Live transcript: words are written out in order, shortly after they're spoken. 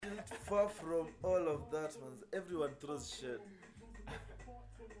far from all of that manze, everyone throws shit.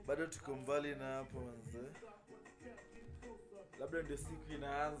 Bado tuko mbali na hapo manze. Labda ndio siku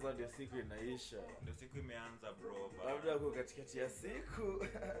inaanza, ndio siku inaisha. Ndio siku imeanza bro. Labda uko katikati ya siku.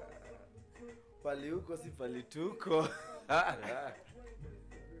 Pali huko si pali tuko.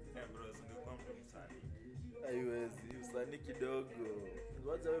 Bro, singekuwa mtu msanii. Haiwezi, usanii kidogo.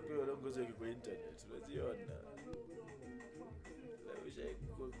 Ngoja wewe pia unaongoza kwa internet, unajiona.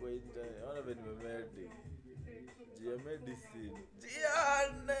 Kwa internet, ona vile nimemedi. Jia medicine.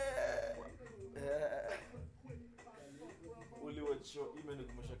 Jiane. Uliwacho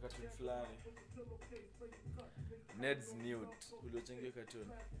imenikumbusha cartoon fulani. Ned's Nude. Uliochangia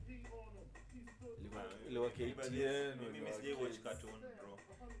cartoon. Ilikuwa KTN. Mimi sijai watch cartoon bro.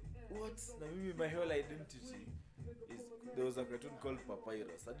 What? Na mimi my whole identity is there was a cartoon called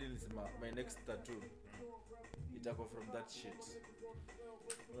Papyrus. Suddenly my next tattoo itako from that shit.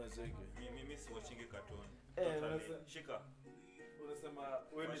 Unacheke? Mimi si watching cartoon. Shika. Unasema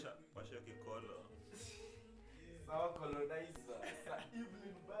wewe washa kikolo. Sawa colonizer. Sa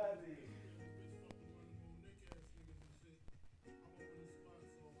Evelyn Barry.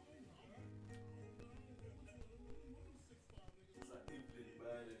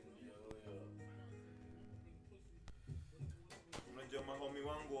 Unajua mahomi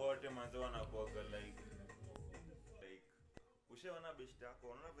wangu wote manze wanakuaga like ushaona beshte yako,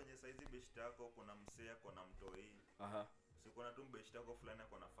 unaona venye saizi beshte yako kuna msea kuna mtoi. Aha. Siko na tu beshte yako fulani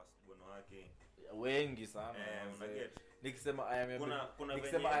kuna first born wake. Wengi sana. Unaget. Nikisema I am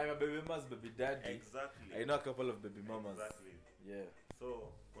a baby mama's baby daddy. Exactly. I know a couple of baby mamas. Exactly. Yeah.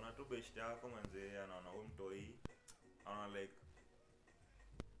 So, kuna tu beshte yako manze anaona huyu mtoi. Anaona like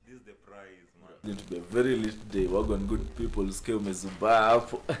this is the prize, man. It's going to be a very lit day. Wagon good people, ske umezubaa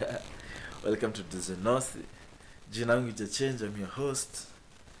hapo. Welcome to Dizenosi. Jina langu itachange, I'm your host.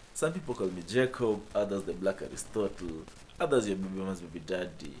 Some people call me Jacob, others the Black Aristotle, others your baby mama's baby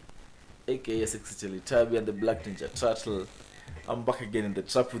daddy, aka Sexy Chelitabi and the Black Ninja Turtle. I'm back again in the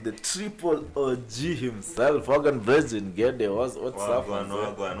trap with the triple OG himself, Wagon Virgin Gede. What's up?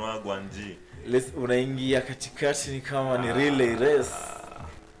 Wagwan G. Unaingia katikati ni kama ni relay race.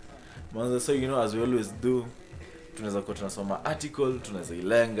 Manze, so you know, as we always do, tunaweza kuwa tunasoma article, tunaweza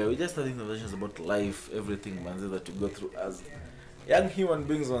ilenga. We just having conversations about life, everything manze that we go through as young human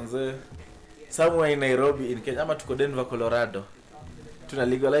beings manze. Somewhere in Nairobi, in Kenya, ama tuko Denver, Colorado. Tuna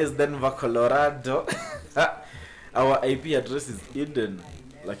legalize Denver, Colorado. Our IP address is Eden,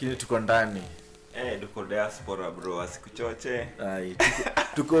 lakini tuko ndani. Tuko diaspora bro, asikuchoche.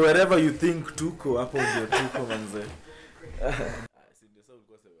 Tuko wherever you think tuko, hapo ndio tuko manze. Ndio sasa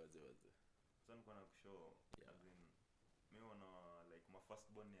ulikuwa sema waje. Sasa niko na kushow. Mimi wana like my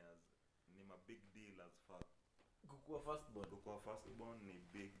firstborn ni ma big deal as fuck. Kukuwa firstborn. Kukuwa firstborn ni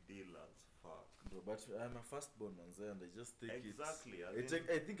big deal as fuck. Bro, but I'm a firstborn manze and I just take exactly, it.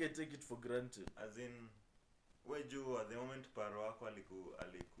 I think I take it for granted. As in wewe juu at the moment paro wako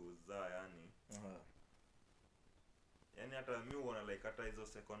alikuzaa yani. Yani hata mimi uona like hata hizo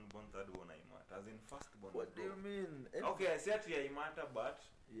second born third born imata as in first born. What do you mean? Okay, I see that imata but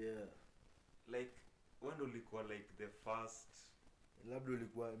yeah. Like when ulikuwa like the first labda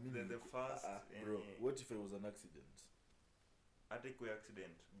ulikuwa mimi the first bro, what if it was an accident? Hata iko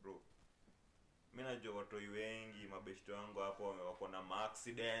accident bro. Mimi najua watu wengi mabeshto wangu hapo wako na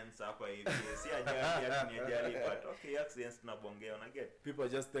accidents hapa hivi. Si ajali ni ajali but okay accidents tunabongea una get. People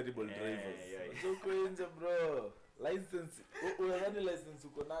are just terrible drivers. So uko nje bro. License, unadhani license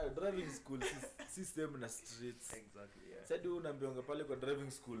uko nayo? Driving school si same na streets. Exactly, yeah. Sasa unaambiwa pale kwa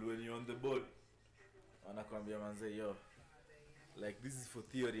driving school when you're on the board. Wanakuambia manze yo. Like this is for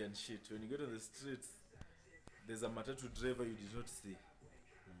theory and shit. When you go to the streets, there's a matatu driver you did not see.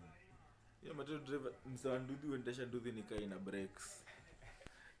 Yo matatu driver msanduthi uendesha nduthi nikaa ina brakes.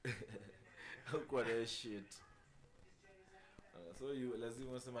 How kwa shit. So you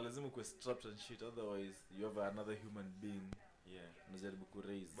lazima kuwe strapped and shit, otherwise you have another human being. Yeah. Unajaribu ku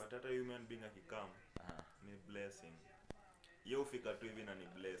raise. But hata human being akikam ni blessing. Yo fika tu hivi na ni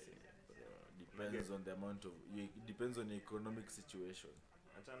blessing. Depends on the amount of depends on the economic situation.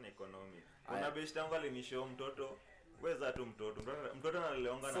 Acha na economic. Kuna best yangu alinishow mtoto. Weza tu mtoto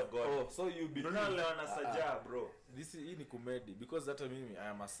analeleonga na God. So you believe mtoto analelewa na saja bro. This is ni comedy because that mimi I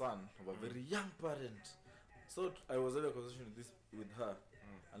am a son of a very young parent. So I was having a conversation with her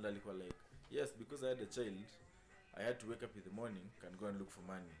and alikuwa like, yes, because I had a child, I had to wake up in the morning and go and look for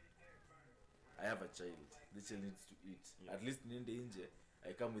money. I have a child. The child needs to eat. Yeah. At least niende nje,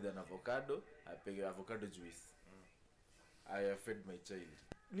 I come with an avocado, I pick avocado juice. I have fed my child.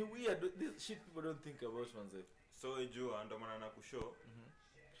 Ni weird, this shit people don't think about manze. So ejua ndo maana nakushow.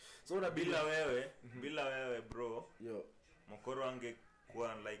 So unabidi bila wewe bro yo mokoro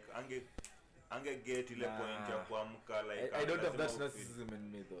angekuwa like ange get ile point ya kuamka like I don't have that lazima narcissism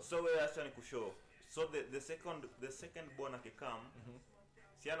in me though. so wewe acha nikushow so the second born akikam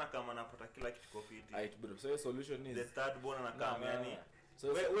siana kama anapata kila kitu kofiti Right bro, so your solution is the third born anakam yani so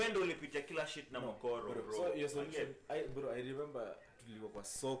wewe ndio ulipitia kila shit na mokoro bro so your solution I remember tulikuwa kwa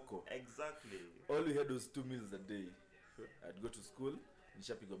soko exactly all we had was 2 meals a day. I'd go to school,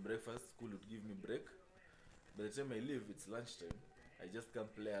 nishapiga breakfast, school would give me break. By the time I leave, it's lunchtime. I just come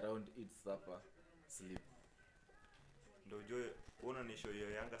play around, eat supper, sleep. ndio joy una ni show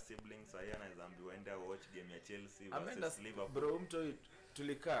your younger siblings aya anaweza ambiwa enda watch game ya Chelsea Amenda versus Liverpool bro mto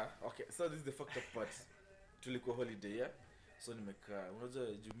tulikaa. Okay, so this is the fucked up part. Tulikuwa holiday yeah? So nimekaa.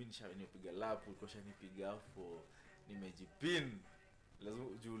 Unajua juu mimi nimepiga lap, ulikuwa shanipiga hapo. Nimejipin. Lazima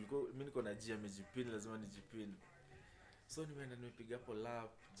juu ulikuwa mimi niko na jia nimejipin, lazima nijipin. So nimeenda nimepiga hapo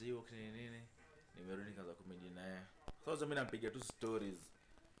lap, jaywalk nini. Nimerudi kaanza comedy naye. So mimi nampiga tu stories.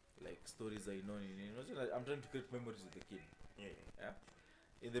 Like stories I know nini. I'm trying to create memories with the kid. Yeah.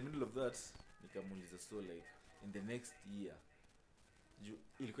 In the middle of that, nikamuuliza so like in the next year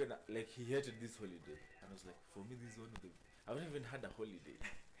ilikuwa like he hated this holiday and I was like for me this is one of the I've never even had a holiday.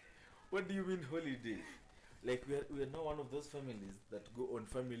 What do you mean holiday? Like we are now one of those families that go on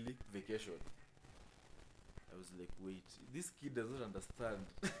family vacation. I was like wait, this kid does not understand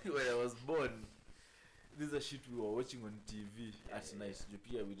when I was born. This is a shit we were watching on TV at night.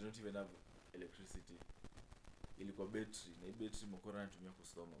 Jupia we did not even have electricity. Ilikuwa battery na battery mkora anatumia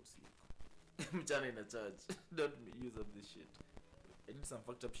kusoma usiku. Mchana ina charge. Don't use up this shit. I did some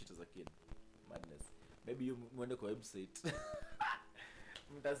fucked up shit as a kid. Madness. Maybe you mwende kwa website.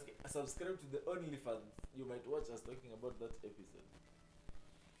 Subscribe to the OnlyFans. You might watch us talking about that episode.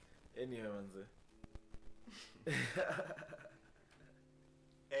 Anyway, manze.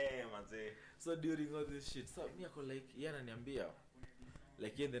 manze. So during all this shit, so me ako like yana ananiambia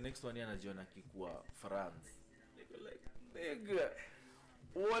like the next one anajiona kikuwa France. Like nigga,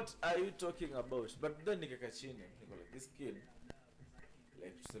 what are you talking about? But then nikaka chini niko like this kid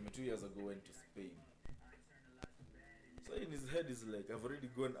like tuseme 2 years ago went to Spain. So in his head is like I've already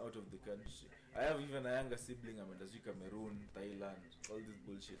gone out of the country. I have even a younger sibling ameenda Cameroon, Thailand, all this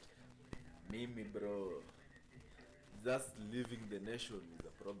bullshit. Mimi bro, just leaving the nation is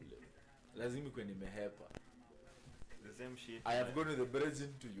a problem. Lazima kwa nimehepa. The same shit. I have gone with the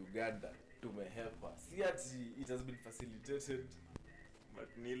brethren to Uganda to Mehepa. See ati it has been facilitated.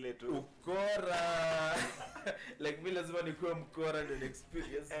 But nile tu. Ukora. Like mimi lazima nikuwe mkora and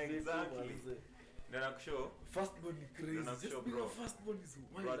experience. Exactly. Ndio nakushow. Firstborn ni crazy. Just because firstborn is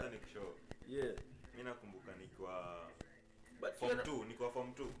wild. Brother nikushow. Yeah. Mimi nakumbuka nikiwa But form 2, nikiwa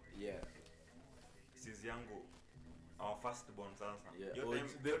form 2. Yeah. Sis yangu our firstborn sasa. Yeah. Your time,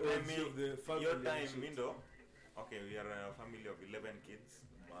 The OG of the family. Your time mindo. Okay, we are a family of 11 kids.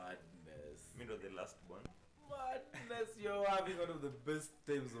 Madness. Mindo the last born. Madness, you're having one of the best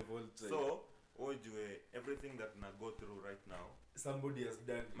times of all time. So, ojue everything that na go through right now, somebody has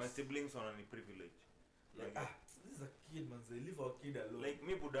done it. My siblings are only privilege. Like, this is a kid, man. They leave our kid alone. Like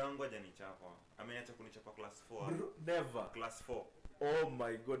me buda wangu hajanichapa. Ameniacha kunichapa class 4. Bro, never. Class 4. Oh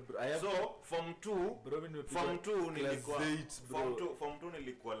my god, bro. I have so form 2, bro, form 2 nilikuwa bro. Form 2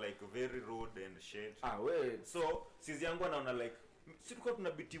 nilikuwa like very rude and shit. Wait. So sisi yangu anaona like si tulikuwa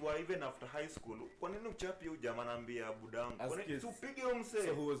tunabitiwa even after high school. Kwa nini uchapi huyu jamaa anambia budangu? Kwa nini tupige huyo msee?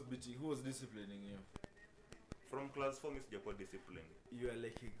 So who was beating? Who was disciplining you? From class 4 mimi sijakuwa disciplined. You are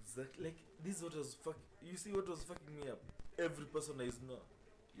like exactly like this is what was you see what was fucking me up. Every person I know.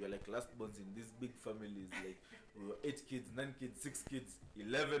 You are like last borns in these big families. Like we were 8 kids, 9 kids, 6 kids,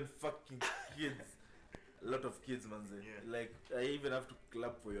 11 fucking kids. A lot of kids, manze. Yeah. Like I even have to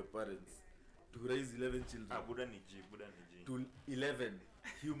clap for your parents to raise 11 children. Buda ni G. To 11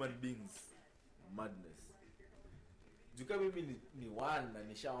 human beings. Madness. Juka mimi ni one na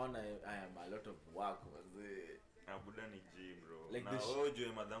nishaona I am a lot of work, manze. Buda ni G, bro. Like na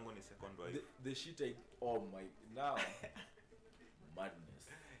ojo madango ni second wife. The shit oh my now. Madness.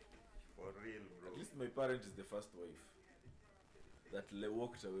 For real, bro. At least my parent is the first wife that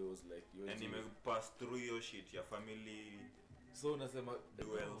walked away was like and you may pass through your shit, your family. So unasema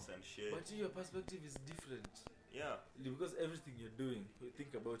duels and shit. But your perspective is different. Yeah. Because everything you're doing,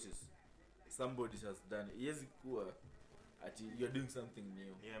 think about it. Somebody has done it. Yes, kuwa ati you're doing something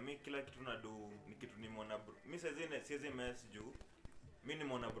new. Yeah, mi kila kitu na do ni kitu nimeona bro. Mi siwezi mess juu. Mi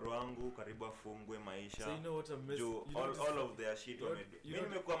nimeona bro wangu karibu afungwe maisha. So you know what I miss? All of their shit wamedo. Mi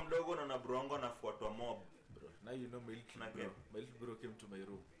nimekuwa mdogo na bro wangu anafuatwa mob. Bro, now you know my little bro. My little bro came to my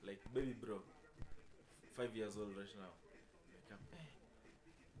room. Like baby bro. 5 years old right now. Like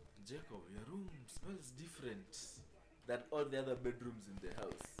Jacob, your room smells different than all the other bedrooms in the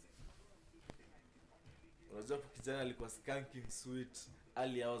house. Unajua kijana alikuwa skanking sweet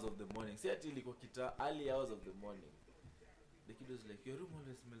early hours of the morning. See ati ilikuwa kita early hours of the morning. The kid was like, your room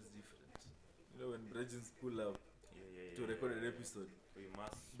always smells different. You know when Bridges pull up to record an episode, we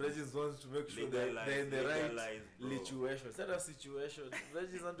must Bridges wants to make sure they're in the right situation. It's not a situation.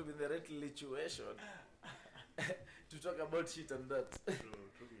 Bridges want to be in the right situation to talk about shit and that.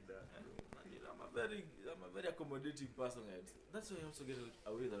 True be that. I'm a very accommodating person, guys. That's why I also get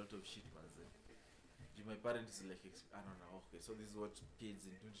away with a lot of shit, man. My parents like, I don't know, okay, so this is what kids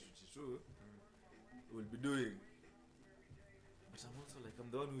in 2022 will be doing. But I'm also like,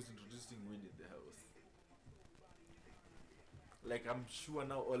 I'm the one who's introducing weed in the house. Like, I'm sure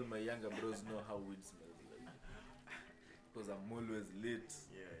now all my younger bros know how weed smells like. Because I'm always lit.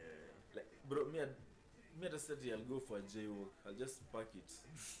 Yeah. Like, bro, me at a city, I'll go for a jaywalk. I'll just pack it.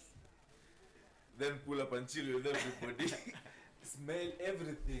 Then pull up and chill with everybody. Smell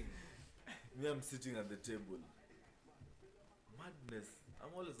everything. Me, I'm sitting at the table. Madness.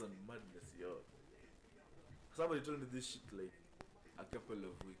 I'm always on madness, yo. Somebody told me this shit like a couple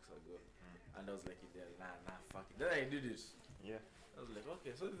of weeks ago. And I was like, nah, fuck it. Then I did it. Yeah. I was like,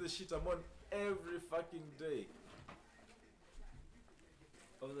 okay, so this is the shit I'm on every fucking day.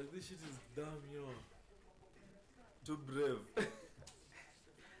 I was like, this shit is dumb, yo. Too brave.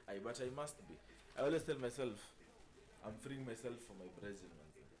 But I must be. I always tell myself, I'm freeing myself from my present, man.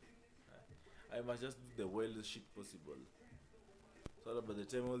 I must just do the wildest shit possible. So that by the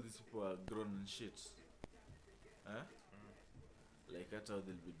time all these people are grown and shit, like that's how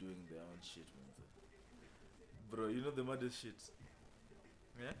they'll be doing their own shit, man. Bro, you know the maddest shit?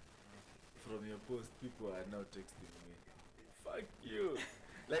 Yeah? From your post, people are now texting me. Fuck you.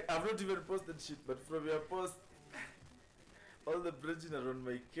 Like, I've not even posted shit, but from your post, all the bridging are on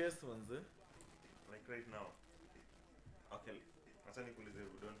my case, man. Like right now. Okay. Acha nikuulize,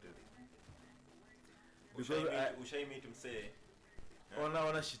 don't tell. Ushai meet msee.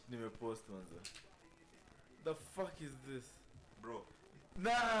 Ona shit nimepost manze. The fuck is this? Bro.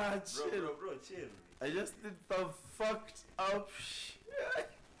 Nah, chill. Bro, chill. I just did some fucked up shit.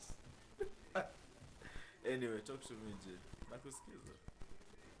 Anyway, talk to me, J. Nakusikiza.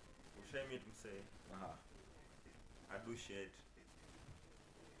 Ushai meet msee. I do shit.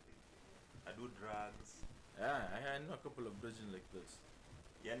 I do drugs. Yeah, I know a couple of bridging like this.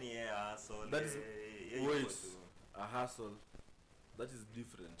 Yani hustle. That is wait, a hustle. That is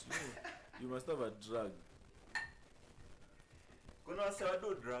different. You must have a drug. Kuna wase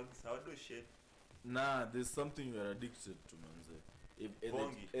wado drugs, wado shit. Nah, there's something you are addicted to, manze. If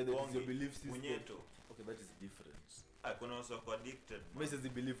Bongi, it's your belief system. Munyeto. Okay, that is different. Kuna wase wako addicted. Me says the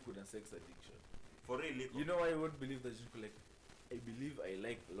belief kuna sex addiction. For real. You know why I won't believe that? Like, I believe I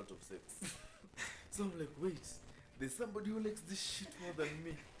like a lot of sex. So I'm like, wait, there's somebody who likes this shit more than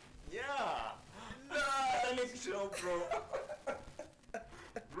me. Yeah. Nah, bro.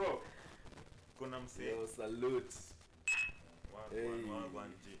 Bro. Kuna msee. Yo, salute.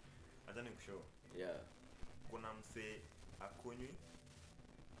 One G. Acha nikushow. Yeah. Kuna msee akunywi.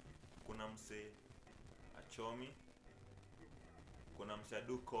 Kuna msee achomi. Kuna msee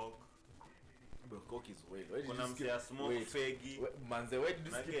adu coke. Bro, coke is wild. Why did Kuna you msee smoke fegi. Manze, why did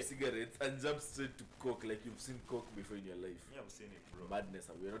you skip cigarettes and jump straight to coke like you've seen coke before in your life? Yeah, I've seen it, bro. Madness.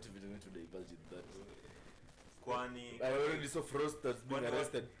 We're not even going to divulge in that. Kwani I already saw Frosters being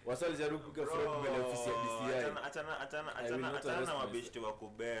arrested. Wasali jaribu kupiga fraud mbele ya ofisi ya DCI. Achana na mabeshte wa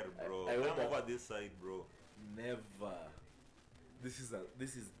kuber, bro. Come over this side, bro. Never. This is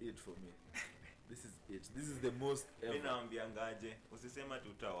it for me. This is it. This is the most ever. Mimi naambia ngaje, usisema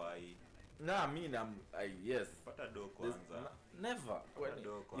tutawai. Nah, yes. Pata do kwanza. Never.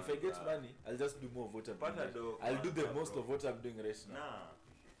 If I get money, I'll just do more of what I'm doing. I'll do the most of what I'm doing right now. Nah.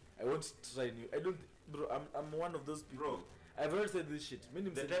 I won't try new. I don't, bro. I'm one of those people. Bro, I've already said this shit.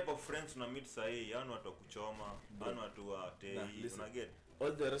 The type of friends una meet sahi, yani watu kuchoma, yani watu wa tei, una get.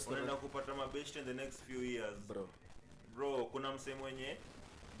 All the rest unaenda kupata mabeshte in the next few years. Bro, kuna msee mwenye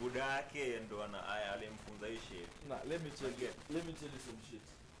buda yake ndo alimfunza hii shit. Nah, let me tell you some shit.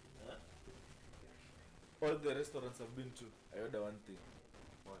 All the restaurants I've been to, I order one thing.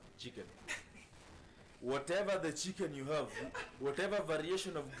 Chicken. Whatever the chicken you have, whatever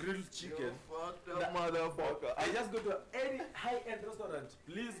variation of grilled chicken, motherfucker. I just go to any high-end restaurant.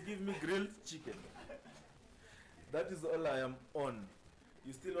 Please give me grilled chicken. That is all I am on.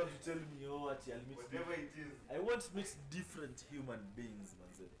 You still want to tell me, oh, what I'll meet whatever it is. I want to meet different human beings,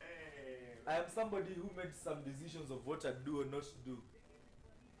 man. Hey. I am somebody who made some decisions of what I do or not to do.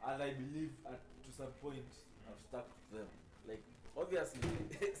 And I believe to some point I've stuck to them. Like, obviously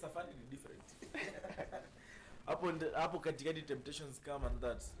safari ni different. Hapo katikati temptations come and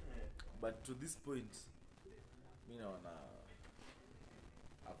that, but to this point mimi naona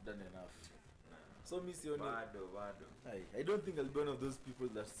I've done enough. So me sioni bado I don't think I'll be one of those people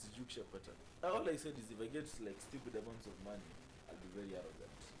that sijukisha pattern. All I said is if I get like stupid amounts of money, I'll be very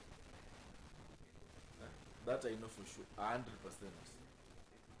arrogant. That I know for sure, 100%.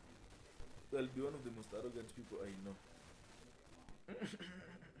 I'll be one of the most arrogant people I know.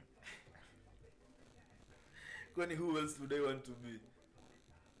 Kwani who else would I want to be?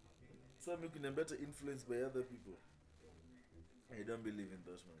 So I'm looking better influenced by other people. I don't believe in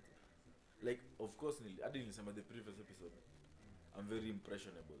those ones. Like, of course, I didn't say the previous episode, I'm very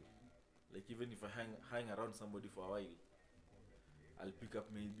impressionable. Like, even if I hang around somebody for a while, I'll pick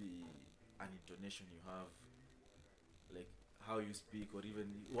up maybe an intonation you have, like how you speak, or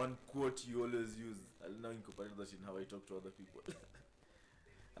even one quote you always use. I'll now incorporate that in how I talk to other people.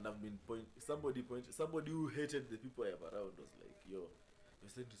 And I've been somebody who hated the people I have around was like, yo, you're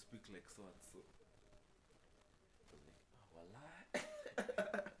starting to speak like so and so. I was like, oh,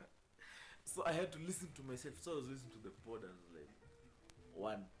 wallah. So I had to listen to myself. So I was listening to the pod and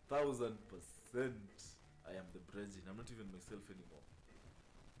I was like, 1000% I am the Brazilian. I'm not even myself anymore.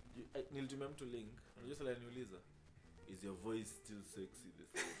 Nilitumia mtu link. Unajua la niuliza, is your voice still sexy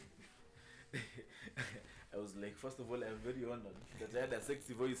the same? I was like, first of all, I'm very honored that I had a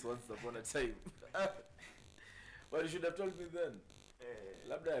sexy voice once upon a time. Well, you should have told me then.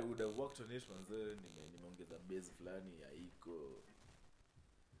 Labda I would have worked on it manze, nimeongeza bass fulani ya iko.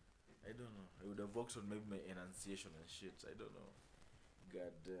 I don't know. I would have worked on maybe my enunciation and shit. I don't know.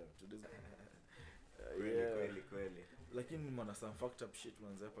 God damn. Today's kweli. Lakini nimeona some fucked up shit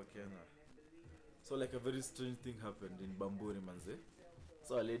manze hapa Kenya. So like a very strange thing happened in Bamburi manze.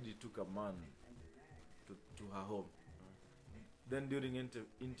 So a lady took a man to her home. Then during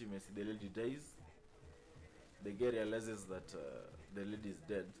intimacy the lady dies. The guy realizes that the lady is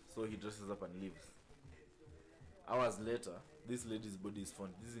dead, so he dresses up and leaves. Hours later, this lady's body is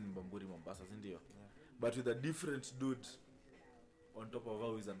found. This is in Bamburi, Mombasa, isn't it? Yeah. But with a different dude on top of her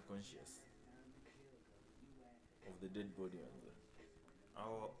who is unconscious of the dead body.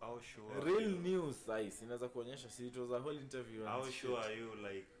 How sure? Real news, size. Inaweza kuonyesha. See, it was a whole interview. How sure are you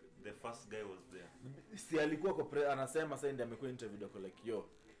like the first guy was there? Si alikuwa kwa anasema sasa ndiye amekuwa interviewed ako like, yo,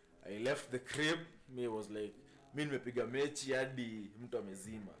 I left the crib. Me was like, mimi nimepiga mechi hadi mtu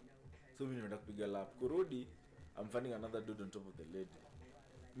amezima. So mimi nimeenda kupiga lap. Kurudi, I'm finding another dude on top of the lady.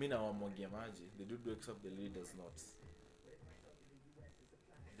 Mimi nawamwagia maji. The dude wakes up, the lady does not.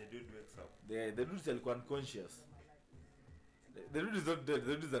 The dude wakes up. The dude alikuwa unconscious. The dude is not dead,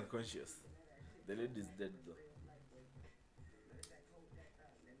 the dude is unconscious. The lady is dead though.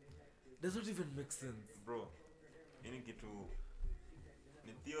 Does not even make sense. Bro, ini kitu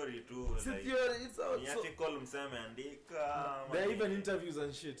ni theory tu. It's like, theory, it's out. Ni article mseme andika. There are even interviews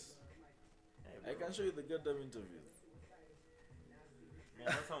and shit. Hey, I can show you the goddamn interviews.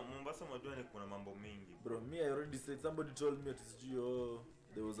 Mombasa mwajua ni kuna mambo mingi. Bro, me I already said, somebody told me at SGO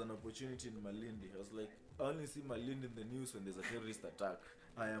there was an opportunity in Malindi. I was like, I only see Malindi in the news when there's a terrorist attack.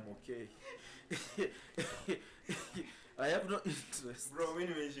 I am okay. I have no interest. Bro, mimi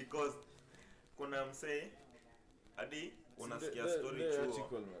nimeishi cause kuna msee hadi unasikia story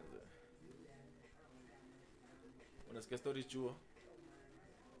chuo. Unasikia story chuo.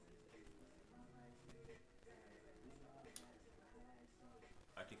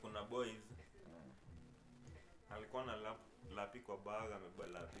 Ati kuna boys alikuwa na lapi kwa baga,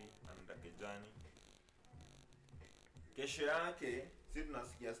 amebalapi anaenda kijani. Kesho yake sisi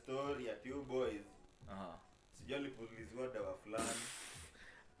tunasikia story ya two boys. Sijui alipuliziwa dawa fulani.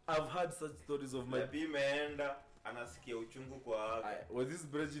 I've heard such stories of my lapi imeenda anasikia uchungu kwa haga. Was this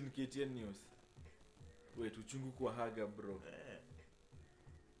Bridget KTN news? Wait, uchungu kwa haga, bro.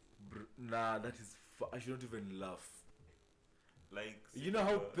 Nah, that is I should not even laugh. Like, you know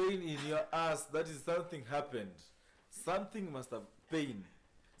how pain in your ass, that is something happened. Something must have pain.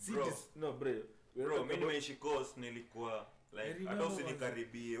 See bro, this, no bro. Bro, mimi nimeishi course nilikuwa like hata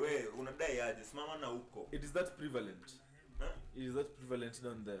usinikaribie wewe unadai aje simama na huko. It is that prevalent. It is that prevalent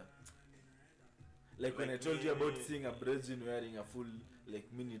down there. Like when I told you about seeing a virgin wearing a full like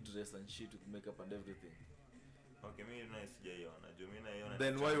mini dress and shit with makeup and everything. Okay, mimi sijaiona. Mimi naiona.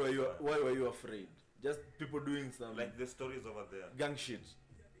 Then why were you afraid? Just people doing some like the stories over there. Gang shit.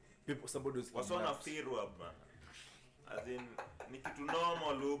 People, somebody was wasona fear bana. As in ni kitu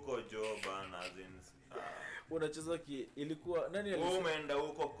normal huko jo bana, as in unacheza ilikuwa nani alisema umeenda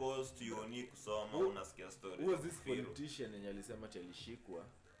huko coast uni kusoma unasikia stories. Who was this politician yenye alisema alishikwa?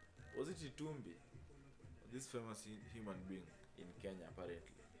 Was it Itumbi? This famous human being. in Kenya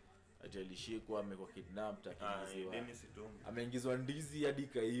apparently. Ati alishikwa, amekuwa kidnapped, akiingiziwa. Dennis Itumbi. Ameingizwa ndizi hadi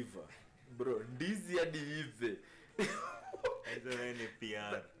kaiva. Bro, ndizi hadi ive. Hizo ni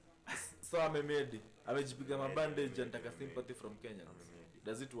PR. So amejipiga mabandage, anataka sympathy from Kenyans.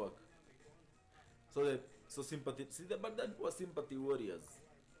 Does it work? So sympathy, but that was sympathy warriors.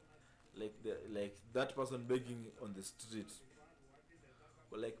 Like that person begging on the street.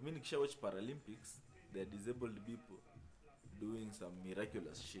 Well, like me nikisha watch Paralympics, they're disabled people doing some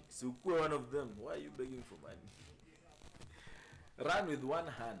miraculous shit. So ukue one of them, why are you begging for money? Run with one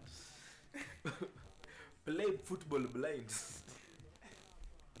hand. Play football blind.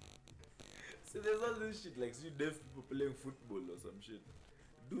 See, there's all this shit like you deaf people playing football or some shit.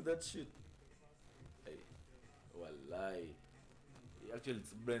 Do that shit. Hey, wallahi. Actually,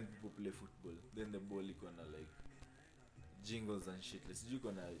 it's blind people play football. Then the ball is gonna like jingles and shit. Let's do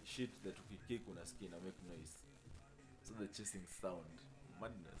gonna shit that we kick on a skin and make noise. So the chasing sound.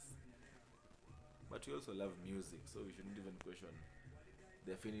 Madness. But we also love music, so we shouldn't even question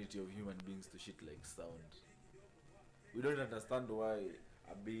the affinity of human beings to shit like sound. We don't understand why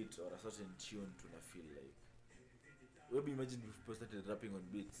a beat or a certain tune to feel like. Maybe imagine if people started rapping on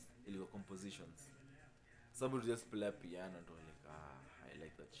beats, illegal compositions. Somebody just play a piano and we're like, I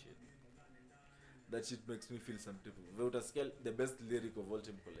like that shit. That shit makes me feel some type of. Without a scale, the best lyric of all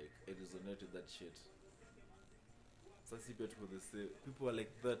time, like, I resonate with that shit. So I see people they say, people are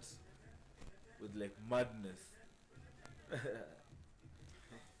like that with like madness.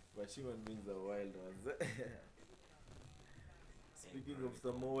 But human beings are wild ones. Speaking of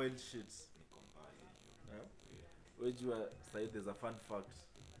some more wild shit, where you are saying there's a fun fact.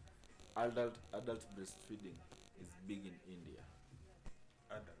 Adult breastfeeding is big in India.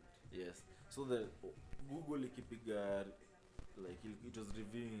 Adult. Yes. So the Google ikipiga like it was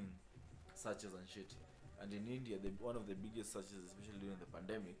reviewing searches and shit. And in India, one of the biggest searches, especially during the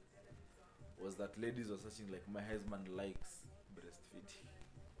pandemic, was that ladies were searching like my husband likes breastfeeding.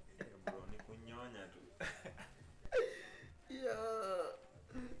 Yeah, bro, ni kunyonya tu. Yeah.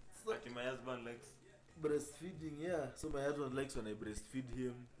 So Ati my husband likes breastfeeding, yeah. So my husband likes when I breastfeed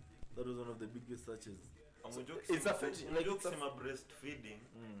him. That was one of the biggest searches. So it's a fetish, like it's a breastfeeding.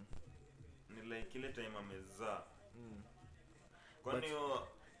 Ni like ile time amezaa. But- Kwani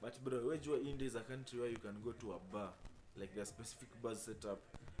But bro, where India is a country where you can go to a bar, like there are specific bars set up,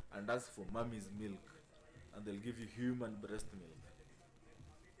 and ask for mommy's milk, and they'll give you human breast milk.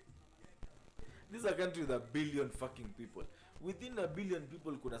 This is a country with 1 billion fucking people. Within 1 billion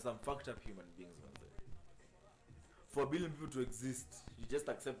people, kuna some fucked up human beings, man. For 1 billion people to exist, you just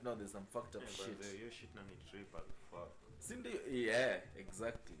accept now there's some fucked up shit. Your shit na ni triple fuck. Yeah,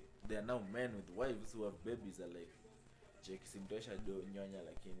 exactly. There are now men with wives who have babies are like, Jake simtosha do nyonya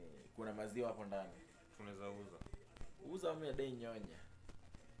lakini kuna maziwa hapo ndani. Tunaweza Uza mimi dai nyonya.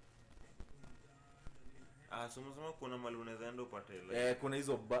 Sema kuna mali unaweza enda upate like. Kuna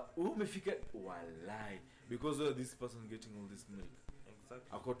hizo umefika walai because of this person getting all this milk.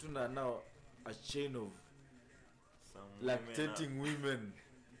 Exactly. Akotuna now a chain of Some lactating women.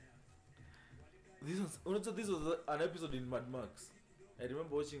 This was an episode in Mad Max. I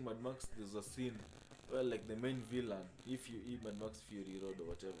remember watching Mad Max. There's a scene where like the main villain, if you eat Mad Max Fury Road or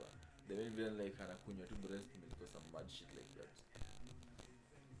whatever, the main villain like anakunywa tu breast milk or some mad shit like that.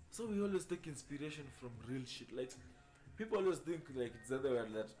 So we always take inspiration from real shit. Like people always think like it's the other way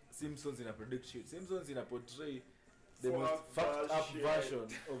that Simpsons in a predict shit. Simpsons in a portray the most fucked up version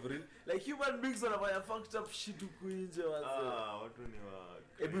of real. Like human beings are a fucked up shit to kuinja. watu ni wa.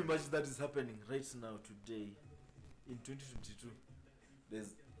 Maybe imagine that is happening right now today in 2022.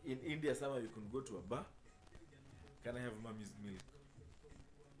 There's in India somewhere you can go to a bar. Can I have mommy's milk?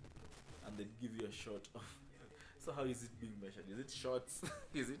 And they give you a shot of. So how is it being measured? Is it shots?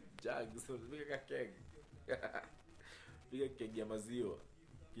 Is it jugs? So big a keg. Big a keg ya maziwa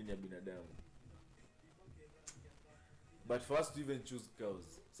kini ya binadamu. But for us to even choose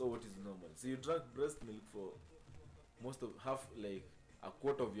cows, so what is normal? So you drank breast milk for most of half like a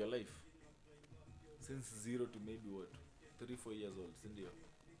quarter of your life. Since 0 to maybe what? 3-4 years old, Cindy.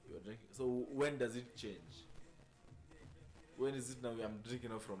 You are drinking. So when does it change? When is it now I'm drinking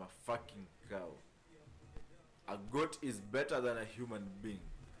now from a fucking cow? A goat is better than a human being.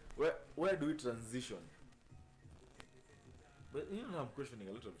 Where do we transition? But you know I'm questioning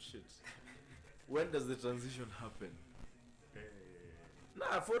a lot of shit. When does the transition happen?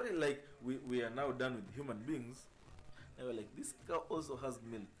 Nah, for real, like we are now done with human beings. And we're like, this cow also has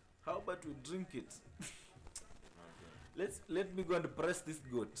milk. How about we drink it? Let me go and press this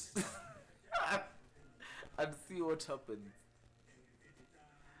goat and see what happens.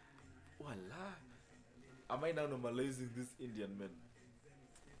 Voila. am I now normalizing this Indian men?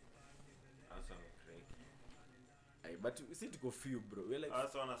 Hasa mkreki. But you see tuko few bro. We're like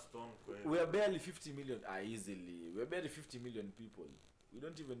Hasa wana stone kweli. we are barely 50 million. Easily. We are barely 50 million people. We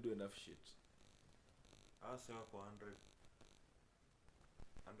don't even do enough shit. Hasa wako 100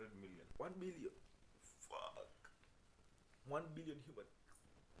 million. 1 billion. Fuck. 1 billion human.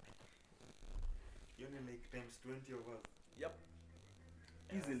 You only like times 20 of us. Yep.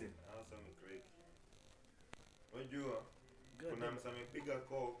 Easily. Hasa mkreki. Unajua God kuna damn. msamepiga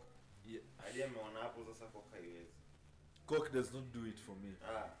coke. Yeah. Hadi ameona hapo sasa coke haiwezi. Coke does not do it for me.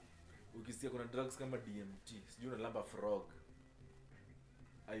 Ah. Ukisikia kuna drugs kama DMT, sijui unalamba frog,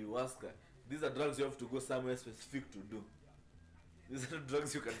 ayahuasca, these are drugs you have to go somewhere specific to do. These are not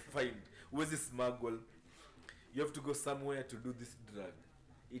drugs you can find. Where's this smuggle? You have to go somewhere to do this drug.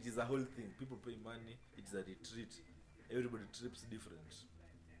 It is a whole thing. People pay money. It is a retreat. Everybody trips different.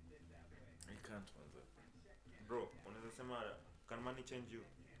 I can't manza. Bro, unaweza sema can money change you?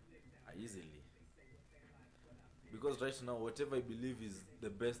 Easily. Because right now, whatever I believe is the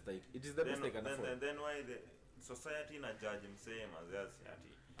best it is the best I can afford. Then why the society na judge msame as ati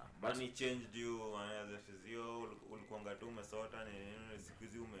but money changed you as physio ulikuanga tu umesota ni siku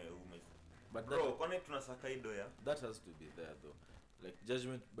hizi ume but bro kwani tunasaka ido ya that has to be there though. Like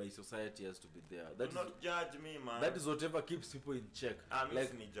judgment by society has to be there. That do not is, judge me, man. that is whatever keeps people in check.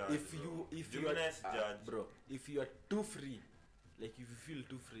 Like Judge, if bro. if you are judge. Bro, if you are too free, like if you feel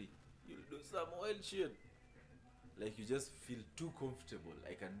too free, you'll do some wild shit. Like you just feel too comfortable.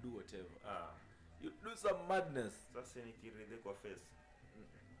 I can do whatever. You do some madness. Sasa nikiride kwa face.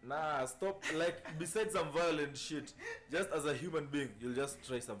 Nah, stop. Like besides some violent shit, just as a human being, you'll just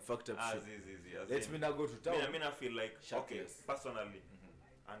try some fucked up shit. Let me now go to town. I mean, I feel like Shirtless. okay, personally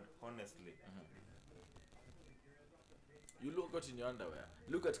and honestly. You look out in your underwear.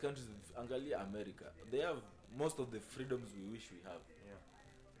 Look at countries with Angalia, America. They have most of the freedoms we wish we have.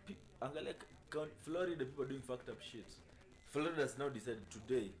 Yeah. Angalia, Florida, people are doing fucked up shit. Florida has now decided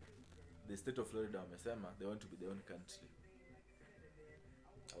today, the state of Florida wamesema they want to be their own country.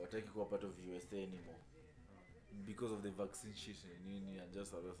 Hawataki kuwa part of USA anymore. Because of the vaccine shit and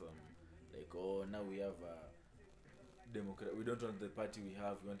just other some like, oh, now we have a Democrat. We don't want the party we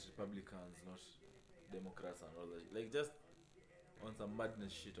have. We want Republicans, not Democrats and all that. Like just on some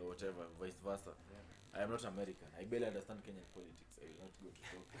madness shit or whatever, vice versa. Yeah. I am not American. I barely understand Kenyan politics. I will not go to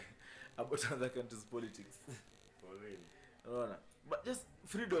talk about other countries' politics. For real. No. But just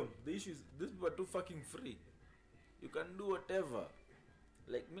freedom. The issue is these people are too fucking free. You can do whatever.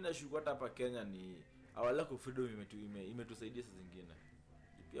 Like mimi nashuku hapa Kenya ni our lack of freedom imetusaidia saa zingine.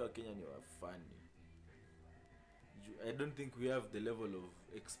 Pia Kenya ni wafani. I don't think we have the level of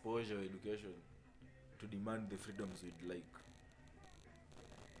exposure or education to demand the freedoms we'd like.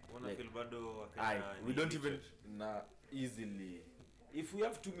 Like, we don't even easily. If we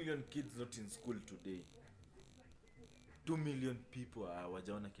have 2 million kids not in school today, 2 million people are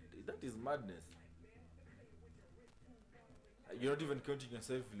wajaona kid. That is madness. You're not even counting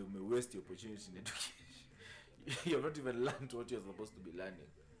yourself. You may waste your opportunity in education. You have not even learned what you're supposed to be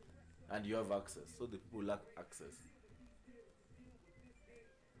learning, and you have access. So the people lack access.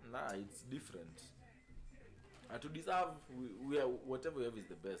 Nah, it's different. And to deserve, we are whatever we have is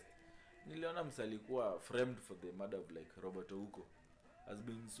the best. Niliona msalikuwa framed for the murder of like Robert Ouko has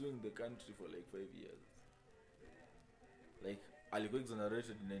been suing the country for like 5 years. Like alikuwa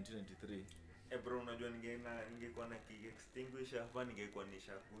exonerated in 1993. Bro, unajua ningekuwa na extinguisher hapa ningekuwa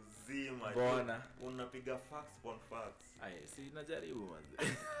nisha kuzima. Bona unapiga facts upon facts. Si najaribu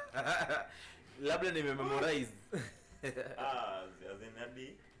manze. Labda nimememorize. As in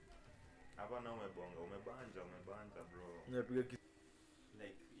hadi hapa na umebanja bro. Napiga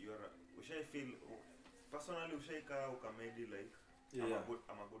like you're ushai feel personally ushaika ukamedi like yeah.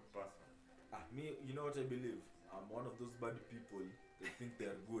 I'm a good person. Me, you know what I believe? I'm one of those bad people that think they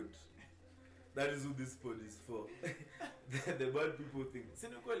are good. That is who this pod is for. The bad people think.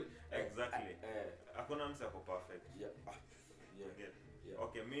 Exactly. Hakuna mtu ako perfect. Yeah. Yeah.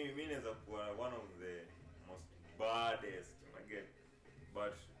 Okay, me naweza kuwa one of the most baddest, again.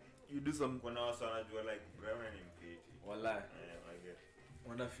 But you do some kuna watu wanajua like Brian ni mfiti. Wallahi. I get.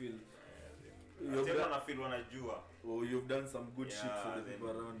 Wanna feel wanajua. Oh, you've done some good shit for the people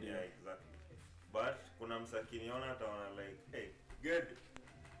around you. Yeah, exactly. But kuna msakiniona ataona like, hey, good.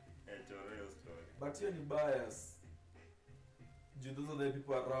 It's a real story. But you're bias. Those are the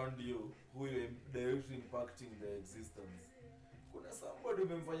people around you who you're directly impacting their existence. Kuna somebody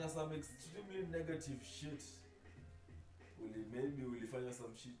umemfanya some extremely negative shit. Maybe ulifanya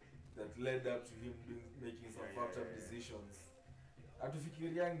some shit that led up to him making some fucked up decisions.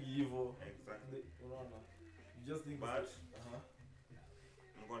 Atufikiriangi hivyo. Exactly. Unaona? You just think But uh-huh.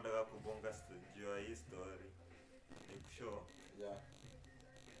 nataka kubonga juu ya hii story. Like sure. Yeah.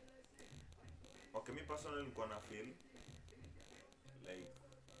 Okay, me personally niko na feel like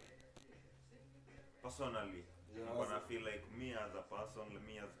personally I'm gonna feel like me as a person,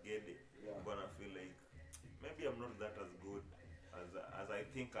 me as Gede, I'm gonna feel like maybe I'm not that as good as I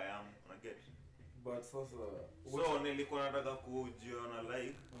think I am. I get. But so nilikuwa nataka kujiona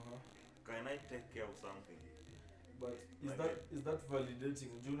like can I take care of something? But is that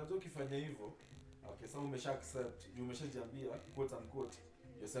validating? Juu unataka ukifanya hivyo, okay, so umesha accept, juu umeshajiambia quote unquote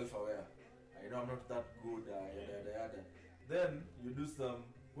you're self aware. I know I'm not that good, yada. Then you do some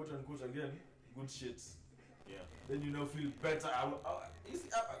quote unquote again good shit. Yeah. Then you now feel better. I'm a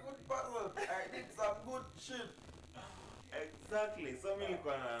good person. I did some good shit. Exactly. So me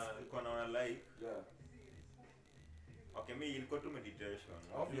nilikuwa naona like okay, me ilikuwa tu meditation.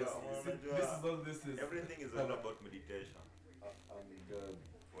 Obviously. This is everything is all about meditation. I'm good.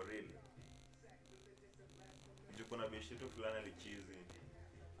 For real. Kuna bishi tu fulani alichizi.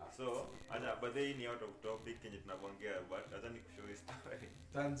 So, but they ni out of topic kenye tunabongea, but acha nikushow story.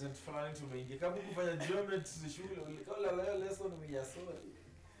 Tangent fulani tumeingia. Kama kufanya geometry shule, ulikala leo lesson umeyasoma.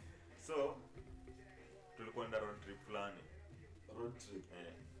 So, tulikuwa na road trip fulani. Road trip.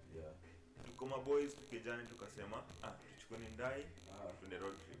 Yeah. Tulikuwa boys tukijani tukasema, tuchukue ndai, tuende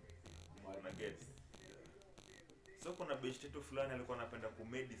road trip. Na get. So kuna bishi tu fulani alikuwa anapenda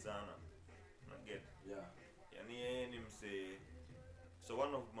kumedi sana. Na get. Yeah. Yani yeye ni mse. So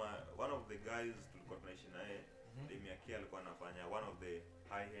one of the guys tulikuwa tunaishi naye, Demiakia alikuwa anafanya one of the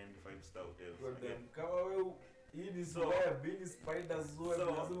high end 5-star hotels. Kama wewe hii ni where being spiders who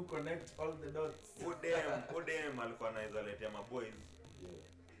lazima connect all the dots. Odem alikuwa anaweza letea maboys. Yeah.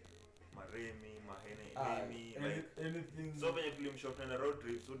 Maremi, mahene, like anything. So when tulimshop na road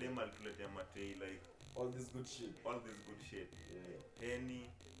trip, so dem alituletea matei like all this good shit. Yeah. Henny,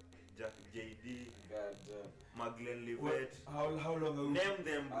 Jack JD, God Maglen Livet. How long ago? Name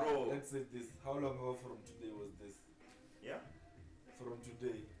them, bro. Let's say this. How long ago from today was this? Yeah? From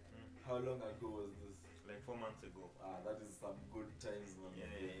today. How long ago was this? Like 4 months ago. That is some good times, man.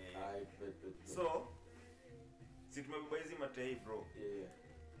 Yeah. I bet. So, si tumebeba hizi matei, bro. Yeah.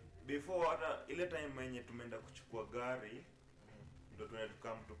 Before hata ile time yenye tumeenda kuchukua gari, ndo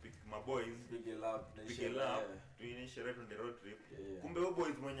tunataka to pick my boys, pick a lap, tuine sherehe on the road trip. Yeah. Kumbe huyo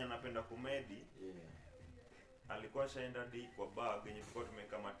boys mwenye anapenda comedy. Yeah. Alikuwa shaenda di kwa bag yenye tulikuwa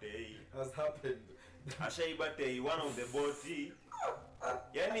tumeka matei. Has happened. Ashaiba tei one of the boti.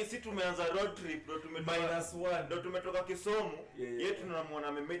 Yaani si tumeanza road trip ndo -1 ndo tumetoka Kisumu. Yeye tunamwona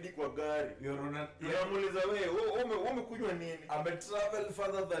amemedi kwa gari. Tunamuuliza wewe umekunywa nini? Ame travel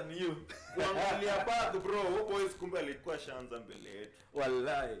further than you. Kuangalia bag bro, huyo boys kumbe alikuwa shaanza mbele yetu.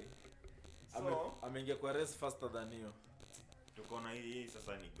 Wallahi. So ameingia kwa race faster than you. Tuko na hii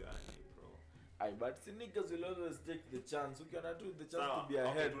sasa ni gani bro? But niggas will always take the chance. Ukiona tu the chance to be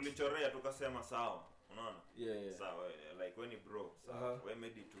ahead. Tulichorea tukasema sawa. Unaona? Yeah. Sawa, like when bro, sawa. We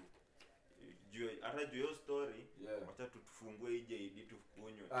made it too. Hata juu hiyo story, wacha tufungue hii JD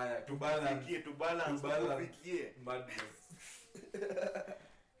tukunywe. Tubalance tufikie. Madness.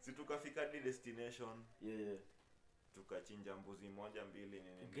 Si tukafika hadi destination. Yeah. Tukachinja mbuzi 1 2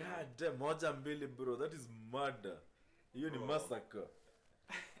 nini. God damn, 1 2 bro, that is murder. Hiyo ni massacre.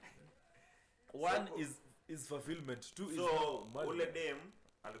 1 is fulfillment, 2 is murder. Ule dem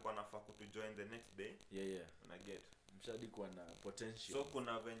alikuwa anafaa kutujoin the next day. Yeah. Na get mshadi kwa na potential. So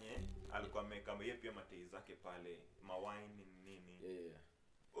kuna venye alikuwa ameka yeye pia matei zake pale, mawine nini. Yeah.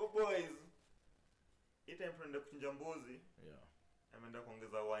 Oh boys. Ita mprende kuchinja mbuzi. Yeah. Ameenda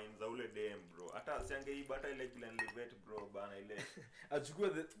kuongeza wine za ule dem bro. Hata siangeiba hata ile Glen Livet bro bana ile. Achukua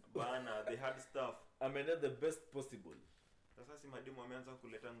bana they had stuff. Ameenda the best possible. Sasa si madimu ameanza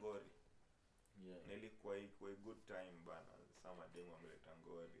kuleta ngori. Yeah. Na ilikuwa good time bana. Sasa madimu ameleta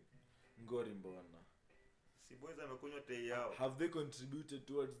ngori mbona. Si boys amekunywa tei yao. Have they contributed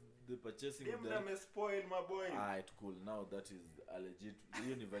towards the purchasing of them? Them spoil my boy. It's cool. Now that is a legit.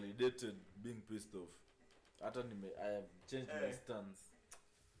 You validated being pissed off. I have changed my stance.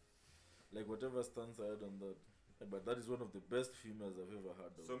 Like whatever stance I had on that. But that is one of the best females I've ever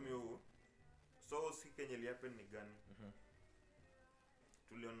heard of. So si kenye happen ni gani?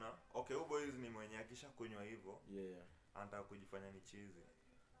 Tuliona okay, huyo boys ni mwenye akisha kunywa hivyo. Yeah. Anataka kujifanya ni cheesy.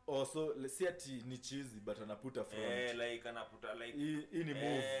 So let's say ati ni cheesy but anaputa front. Like anaputa like hii ni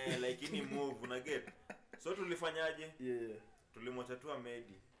move. Like hii ni move una get. So tulifanyaje? Yeah. Tulimwacha tu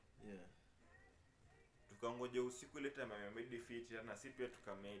amedi. Yeah. Tukangoja usiku ile time amedi fit na si pia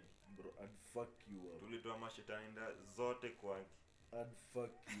tukamedi. Bro, I'd fuck you up. Tulitoa mashetani zote kwake. I'd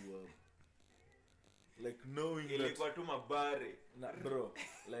fuck you up. like knowing that ilikuwa tu mabare nah, bro,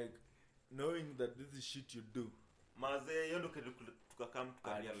 like knowing that this is shit you do mazee hiyo ndo kitu tukakam and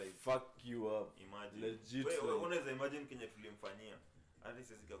tukarealize fuck you up imagine legit wewe like, unaweza imagine kenye tulimfanyia hadi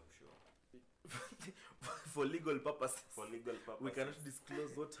sisi kakushow for legal purposes for legal purposes we cannot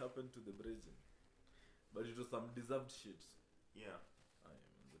disclose what happened to the Brazilian, but it was some deserved shit. yeah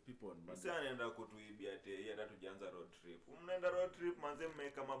The people on Monday. sasa anaenda kutuibia yeye hata tujaanza road trip mnaenda road trip manze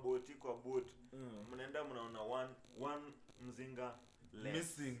mmeweka maboti kwa boat mnaenda mnaona one mzinga less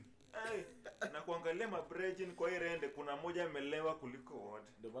Missing. hey, na kuangalia mabrejin kwa irende kuna moja amelewa kuliko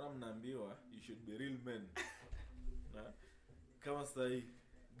wote Ndio maana mnaambiwa you should be real men. Na kama sahi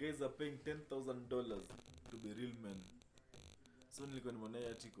guys are paying $10,000 to be real men. So nilikuwa nimeona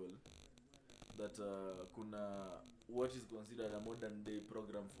article that kuna what is considered a modern day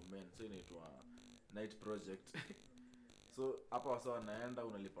program for men. So inaitwa Night Project. So hapa wasa wanaenda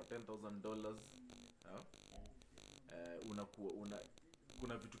unalipa $10,000. Unakuwa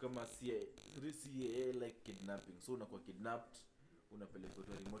kuna vitu kama CAA like kidnapping. So unakuwa kidnapped, unapelekwa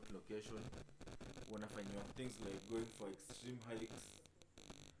to a remote location, unafanywa things like going for extreme hikes,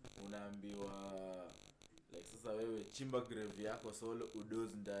 unaambiwa like sasa wewe chimba grave yako solo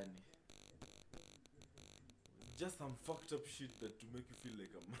udoze ndani. Just some fucked up shit that to make you feel like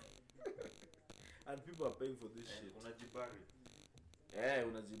a man. And people are paying for this shit. unajibari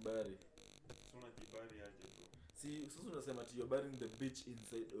Unajibari. so unajibari aje bro See, sasa unasema you're burying the bitch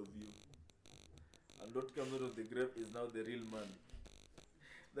inside of you. And what comes out of the grave is now the real man.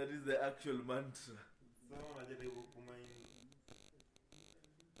 That is the actual mantra. so unajaribu kumain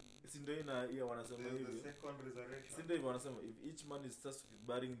Si ndio ina wanasema the hivi. second resurrection Si ndio hivyo wanasema if each man is tasked with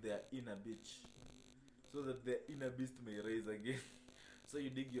burying their inner bitch so that their inner beast may rise again. So you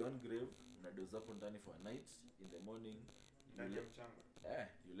dig your own grave, unadoze hapo ndani for a night, in the morning ndani ya mchanga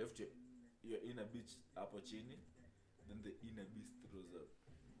you left your inner bitch hapo chini, then the inner beast rose up.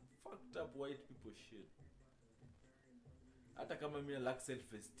 Fucked up white people shit. Hata kama mimi lack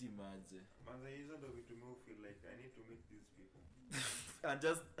self esteem aje. manze hizo ndo vitu mimi feel like I need to meet these people And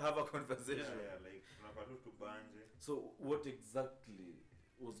just have a conversation. yeah like tunapata tubanje So what exactly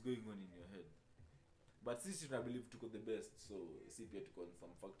was going on in your head? But since you believe tuko the best, so see pia tuko on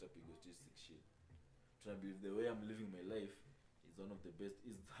some fucked up egotistic shit. Tuna believe the way I'm living my life is one of the best,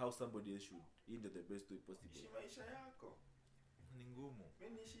 is how somebody else should in the best way possible. ishi maisha yako Ni ngumu.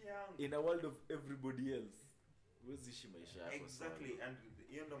 mimi niishi yangu In a world of everybody else, huwezi ishi maisha yako. exactly sawa. and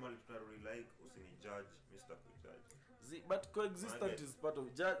hiyo ndo mali tunarudi like usini judge Mr. Kujudge But coexistent Okay. is part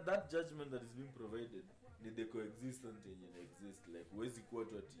of that judgment that is being provided. Ni the coexistent yenye exist, like huwezi kuwa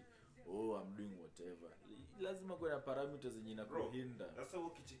tu ati I'm doing whatever. Lazima kuwe na parameters zenye inakuhinda. sasa huo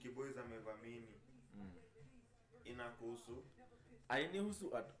kichiki boys amevamini inakuhusu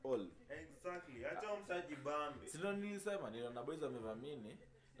Hainihusu at all. exactly acha msaji bambe Sio nilisema niliona boys amevamini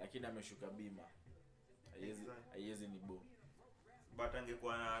lakini ameshuka bima. Haiwezi ni bo. but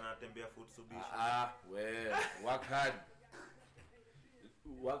angekuwa anatembea foot subishi We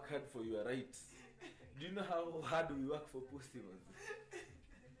work hard for your rights. Do you know how hard we work for pussy ones?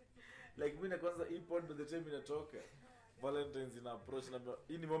 Like mimi na kwanza hii point by the time inatoka Valentine's in approach na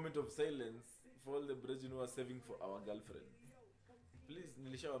in moment of silence for all the brethren who are saving for our girlfriend. Please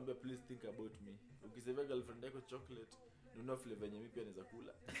nilishawaambia please think about me. Ukisavia girlfriend yako chocolate, nunua flavor yenye mimi pia naweza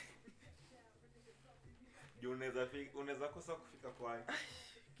kula. juu unaweza kosa kufika kwake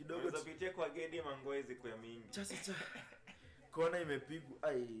Kidogo unaweza pitia kwa gedi mangoezi kwa mingi cha kona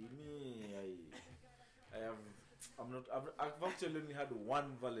imepigwa I've actually only had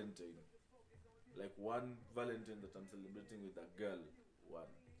one Valentine, like one Valentine that I'm celebrating with a girl. One.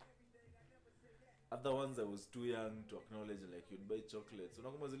 Other ones I was too young to acknowledge, like you'd buy chocolates.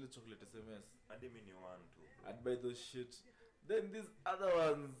 Unakumbuka zile chocolate SMS? hadi mimi ni one tu I'd buy those shit. Then these other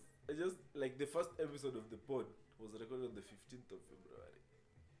ones, I just like the first episode of the pod was recorded on the 15th of February.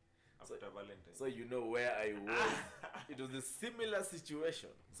 after Valentine So you know where I was. It was a similar situation.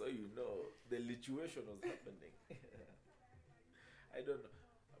 So you know the situation was happening. I don't know.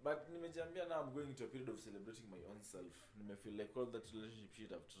 But nimejambia now I'm going to a period of celebrating my own self. Nime feel like all that relationship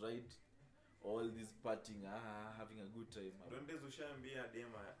shit I've tried. All this partying, having a good time. Donde ushaambia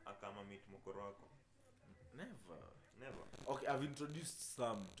dema akama meet mkoro wako Never. Okay, I've introduced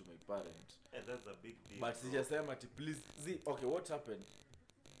some to my parent. Yeah, that's a big deal. But sijasema ati please. Okay, what happened?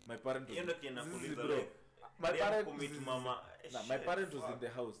 My parent was my parent mama. My parent was in the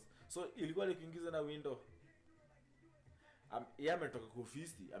house. So ilikuwa nikiingiza na window. Yeye ametoka kwa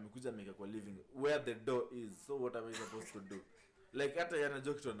ofisi, amekuja ameka kwa living where the door is. So what am I supposed to do? Like hata yana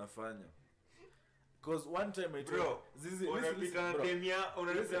joke tu anafanya. cause one time I told bro unapita na dem ya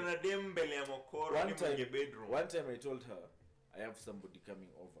unapita na dem mbele ya mokoro ni mwenye bedroom. One time I told her I have somebody coming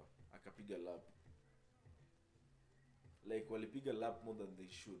over, akapiga lap. Like walipiga lap more than they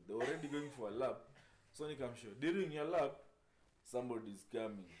should. They were already going for a lap. So nikamshow during your lap somebody is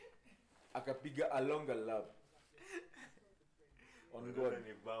coming, akapiga a longer lap. On God,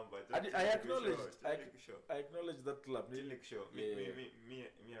 I acknowledge that lap. Me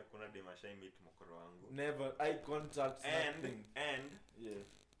hakuna dem ashai meet mokoro wangu. Never eye contact, nothing. And yeah,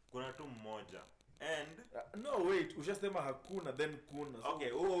 kuna tu mmoja. And no wait, ushasema hakuna then kuna. So,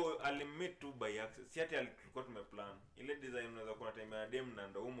 okay, alimit tu by access. Si ati alikuwa tumeplan. Ile design unaweza kuwa time ya dem na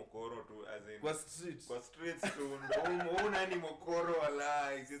ndo mokoro tu as in kwa streets tu ndo nani mokoro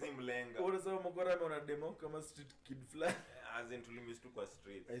wala isizi mlenga. Unasema mokoro ameona demo kama street kid fly as in tulimis tu kwa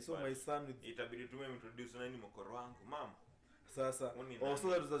streets. I saw my son with itabidi introduce nani mokoro wangu mom. Sasa so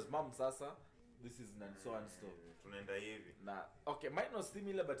that was mom sasa this is nani so and so. Tunaenda hivi. Na okay, mine was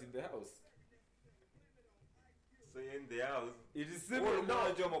similar but in the house. So in the house it is similar. No,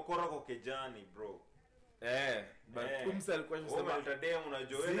 unajua mokoro kwa kejani bro. But umsa alikuwa anasema utadem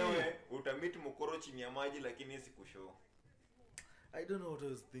unajua wewe utamit mokoro chini ya maji lakini sikushow. I don't know what I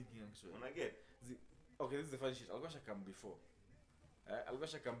was thinking actually. Una get? Okay, this is the funny shit. Alikuwa come before.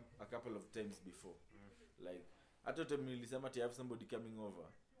 Alikuwa come a couple of times before. Like hata time nilisema I have somebody coming over.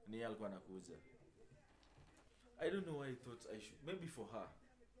 Ni alikuwa anakuja. I don't know why I thought I should. Maybe for her.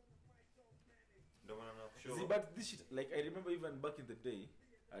 See, but this shit, like I remember even back in the day,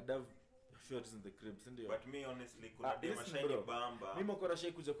 I'd have shorts in the crib, sindio? But me honestly, kuna dem ashani bamba. Mimi mokora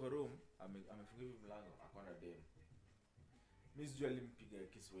shai kuja kwa room, amefunga hivi mlango, akona dem. Mimi sijui alimpiga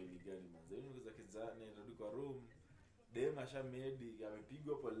Kiswahili gani manze. Yeye ngoza kijana nirudi kwa room, dem ashamedi,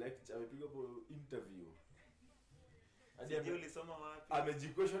 amepigwa hapo lecture, amepigwa hapo interview. Hadi ulisoma wapi?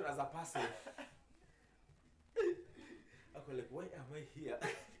 Amejiquestion as a person. Ako like, why am I here?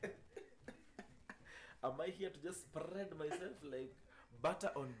 Am I here to just spread myself like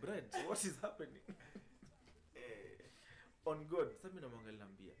butter on bread? What is happening? On God, sasa mimi namwangalia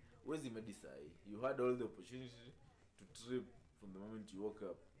where's medicine? You had all the opportunity to trip from the moment you woke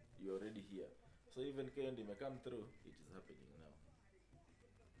up. You're already here. So even Kendi may come through, it is happening now.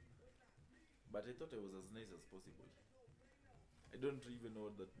 But I thought I was as nice as possible. I don't even know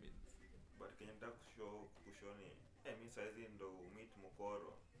what that means. But can you kushoni? Mimi saizi ndo meet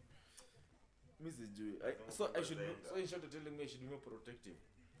mokoro. So in short telling me I should be more protective.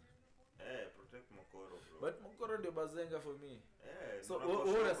 Protect mokoro bro. But mokoro ndio bazenga for me. So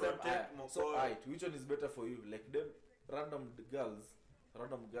protect mokoro. So which one is better for you? Like them random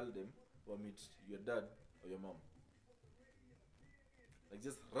girl them or meet your dad or your mom? Like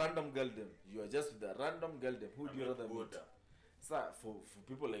just random girl them. You are just with a random girl them. Who do you rather meet? So for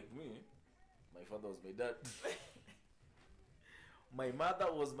people like me, my father was my dad. My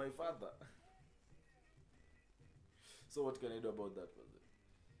mother was my father. So what can I do about that?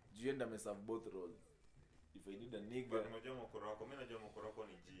 Juenda may serve both roles. If I need a nigga, but unajua mokoro wako, mimi najua mokoro wako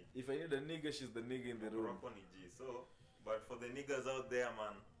ni G. If I need a nigga, she's the nigga in the room. Mokoro wako ni G. So, but for the niggas out there,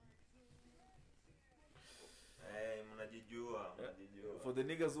 man. Mnajijua. For the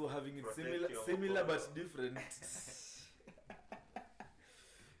niggas who are having it similar but different.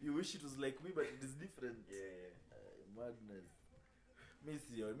 You wish it was like me, but it is different. Yeah. Madness. Me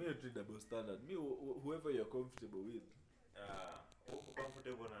treat double standard. Me whoever you're comfortable with.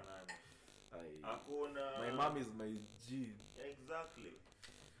 Comfortable na nani? Hakuna. My mom is my G. Exactly.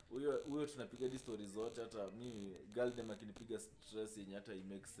 Huyo tunapiga hizo stories zote hata mimi girl dem akinipiga stress yenye hata it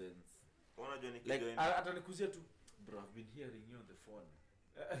makes sense. Unajua like hata nikuzia tu bro, I've been hearing you on the phone.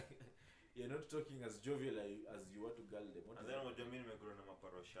 You're not talking as jovial as you are to girl dem. Azana unajua mimi nimegrow na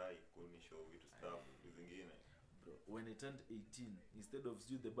maparoshai kunishow vitu stuff zingine. Bro, when I turned 18, instead of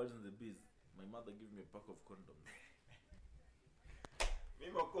you the birds and the bees, my mother gave me a pack of condoms.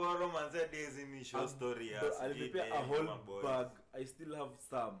 Mimi mokoro manze days in show story ya prepare a whole bag. I still have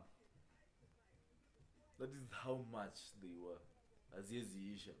some. That is how much they were. As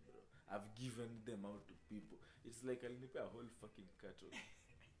yeziisha, bro. I've given them out to people. It's like I'll prepare a whole fucking carton.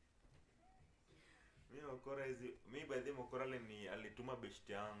 Mimi by the mokoro ni alituma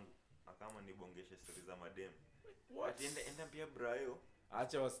beshte yangu akama nibongeshe stories za madem. What? Enda pia brayo.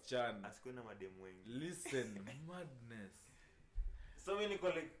 Acha wasichana. Asikuwe na madem wengi. Listen, madness. So mimi niko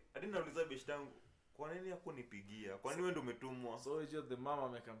like, adina uliza beshte yangu, kwa nini hakunipigia? Kwa nini wewe ndio umetumwa? So just the mama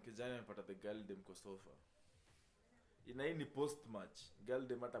amekamkejana amepata the girl dem kwa sofa. Ina hii ni post match. Girl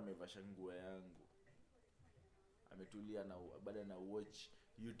dem hata amevasha nguo yangu. Ametulia na baada na watch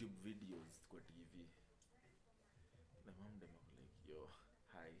YouTube videos kwa TV. The mom dem like, yo,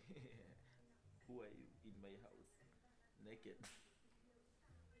 hi. who are you in my house naked?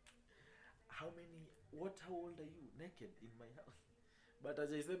 How old are you naked in my house? But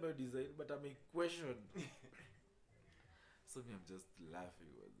as I said, my design, but I'm a question. So me, I'm just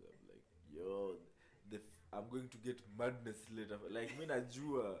laughing with them, like, yo, I'm going to get madness later. Like, me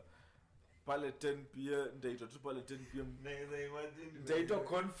najua pale 10 p.m. Nitaitwa tu pale 10 p.m. Naweza imagine. Nitaitwa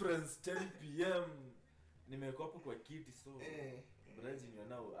conference 10 p.m. Nimekuwa hapo kwa kiti, so Brazil, you're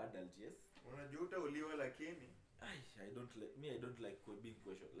now adult, yes? Unajuta uliwa lakini I don't like being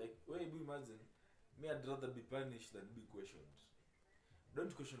questioned. Like, where you imagine, me I'd rather be punished than be questioned.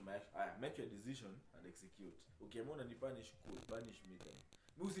 Don't question my action. Make your decision and execute. Okay, mbona ni punish, cool, punish me then.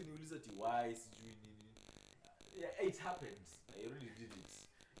 Mi usiniuliza ti why sijui nini. Yeah, it happens. I already did it.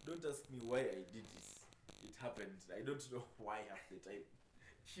 Don't ask me why I did this. It happened. I don't know why half the time.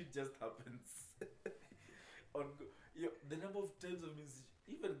 Shit just happens. The number of times I've been,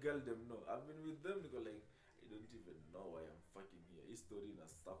 even girl them know. I've been with them, they go like, I don't even know why I'm fucking here. His story na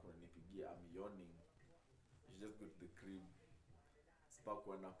stuck on nipigia. I'm yawning. You just go to the crib, spark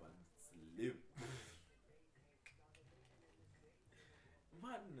one up and sleep.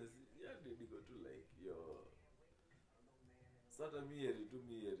 Madness. Yeah, they go to like, yo. Sata mieri to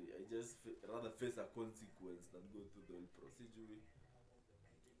mieri. I just rather face a consequence than go through the whole procedure.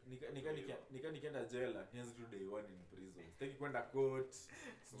 Nikaenda jela, nianze to day one in prison. Sitaki kwenda court.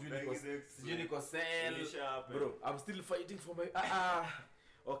 Sijui niko cell. Bro, I'm still fighting for my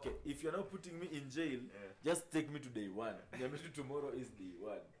Okay, if you're now putting me in jail, just take me to day one. Tomorrow is day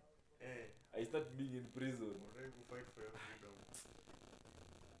one. I start being in prison. Fight for your freedom.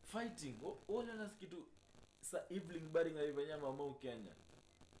 Fighting. All kitu sa evening baring alifanya mama Kenya.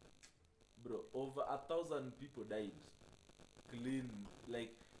 Bro, over 1,000 people died. Clean,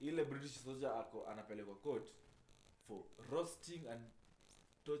 like ile British soldier ako anapelekwa court for roasting and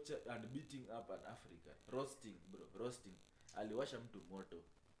torture and beating up an African. Roasting. Aliwasha mtu moto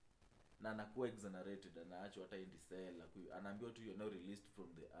na anakuwa exonerated, anaachwa hata in cell, anaambiwa tu you're now released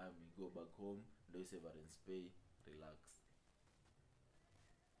from the army, go back home, do severance pay, relax.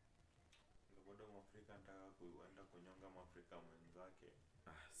 Ngoja Mwafrika anataka kuenda kunyonga Mwafrika mwenzake.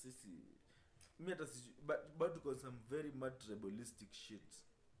 Sisi me hata but because some very mad tribalistic shit.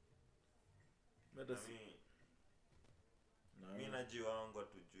 Mimi najiwango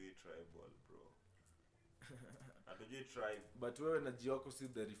tujui tribal, bro. Atujui tribe. But wewe najiwako see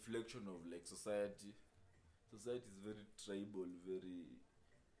the reflection of like society. Society is very tribal, very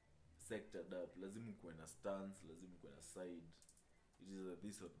sectored up. Lazima kuwe na stance, lazima kuwe na side. It is a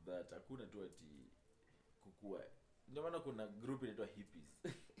this or that. Hakuna tu ati kukua. Ndio maana kuna group inaitwa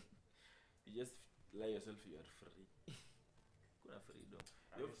hippies. You just lie yourself, you are free. Kuna freedom.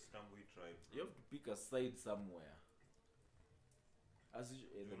 You have to pick a side somewhere. As you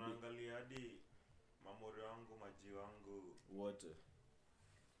unaangalia hadi mamori wangu, maji wangu wote.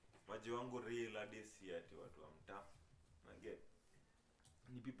 Maji wangu real hadi si ati watu wa mtaa. Na get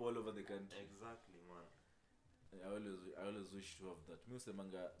ni people all over the country. Exactly, man. I always wish to have that. Me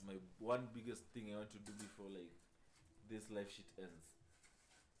usemanga my one biggest thing I want to do before like this life shit ends.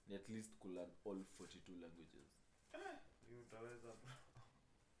 Ni at least to learn all 42 languages. You utaweza.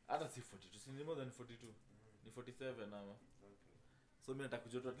 Hata si 42, si ni more than 42. Ni 47 ama. Okay. So mimi nataka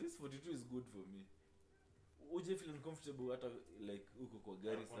kujua at least 42 is good for me. Uje feel uncomfortable hata like uko kwa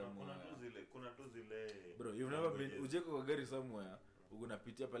gari somewhere. Kuna tu zile. Bro, you've never been uje kwa gari somewhere,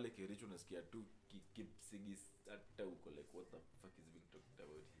 unapitia pale Kericho unasikia tu Kipsigis hata uko like what the fuck is being talked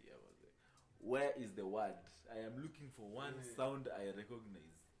about here? Where is the word? I am looking for one sound I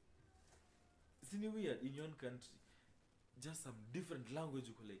recognize. Isn't it weird in your own country? Just some different language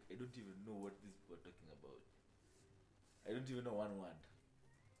you like I don't even know what these people are talking about. I don't even know one word.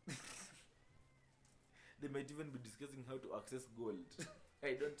 They might even be discussing how to access gold.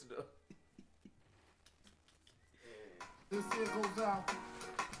 I don't know. This here goes out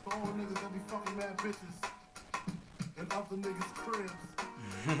for all niggas that be fucking mad bitches and other niggas' cribs.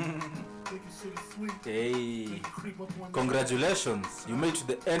 Thinking shit is sweet. Hey, congratulations! You made to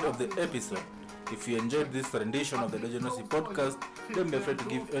the end of the episode. If you enjoyed this rendition of the Dojonosi podcast, don't be afraid to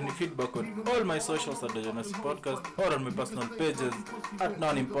give any feedback on all my socials at Dojonosi podcast or on my personal pages at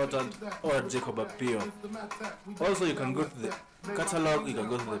Non-Important or at Jacob Apio. Also, you can go to the catalog, you can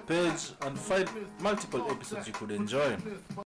go to the page and find multiple episodes you could enjoy.